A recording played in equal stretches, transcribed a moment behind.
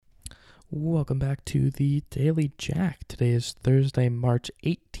Welcome back to the Daily Jack. Today is Thursday, March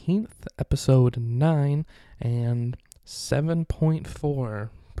 18th, episode 9, and 7.4%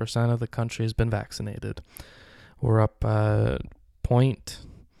 of the country has been vaccinated. We're up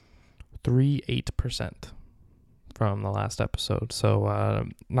 0.38% from the last episode, so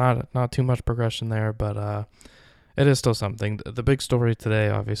not too much progression there, but it is still something. The big story today,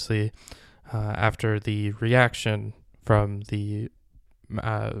 obviously, after the reaction from the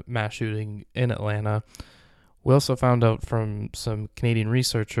mass shooting in Atlanta, we also found out from some Canadian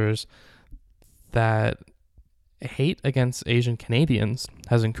researchers that hate against Asian Canadians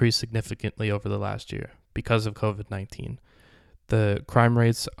has increased significantly over the last year because of COVID-19. The crime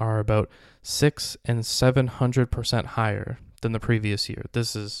rates are about 600% and 700% higher than the previous year.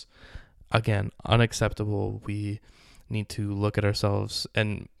 This is, again, unacceptable. We need to look at ourselves,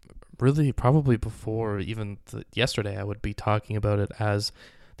 and really probably before even yesterday I would be talking about it as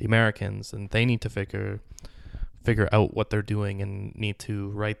the Americans, and they need to figure out what they're doing and need to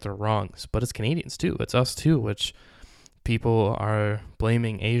right their wrongs. But it's Canadians too, it's us too, which people are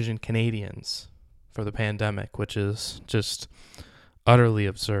blaming Asian Canadians for the pandemic, which is just utterly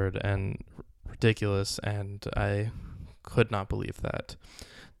absurd and ridiculous, and I could not believe that.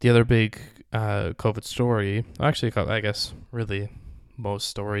 The other big COVID story, actually I guess really most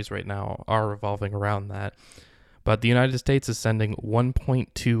stories right now are revolving around that. But the United States is sending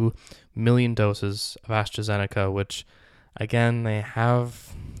 1.2 million doses of AstraZeneca, which, again,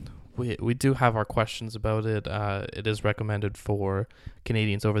 we do have our questions about it. It is recommended for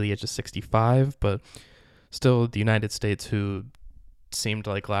Canadians over the age of 65, but still the United States, who seemed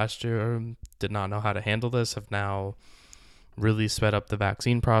like last year did not know how to handle this, have now really sped up the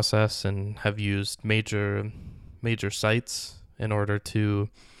vaccine process and have used major sites in order to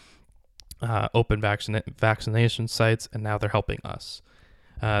open vaccination sites, and now they're helping us.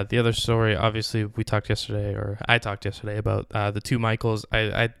 The other story, obviously, I talked yesterday about the two Michaels.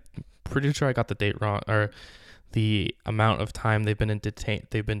 I'm pretty sure I got the date wrong, or the amount of time they've been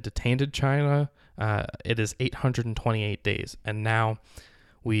detained in China. It is 828 days, and now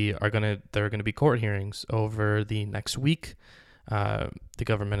there are going to be court hearings over the next week. The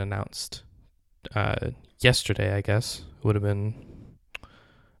government announced yesterday, I guess, would have been,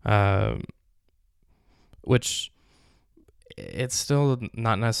 which it's still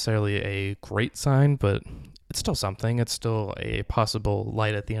not necessarily a great sign, but it's still something. It's still a possible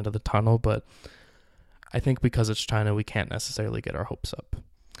light at the end of the tunnel, but I think because it's China, we can't necessarily get our hopes up.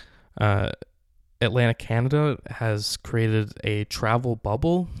 Atlantic Canada has created a travel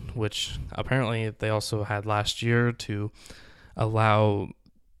bubble, which apparently they also had last year to allow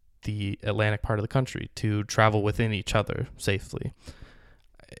the Atlantic part of the country to travel within each other safely.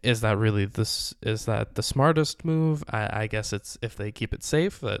 Is that the smartest move? I guess it's, if they keep it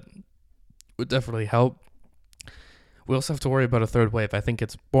safe, that would definitely help. We also have to worry about a third wave. I think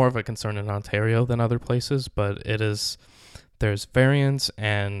it's more of a concern in Ontario than other places, but there's variants,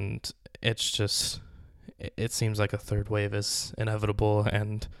 and it seems like a third wave is inevitable,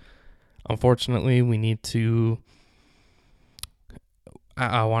 and unfortunately we need to,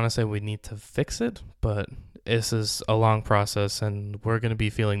 I want to say we need to fix it, but this is a long process, and we're going to be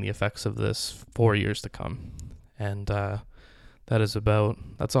feeling the effects of this for years to come. And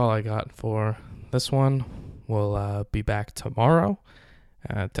that's all I got for this one. We'll be back tomorrow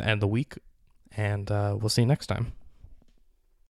to end the week, and we'll see you next time.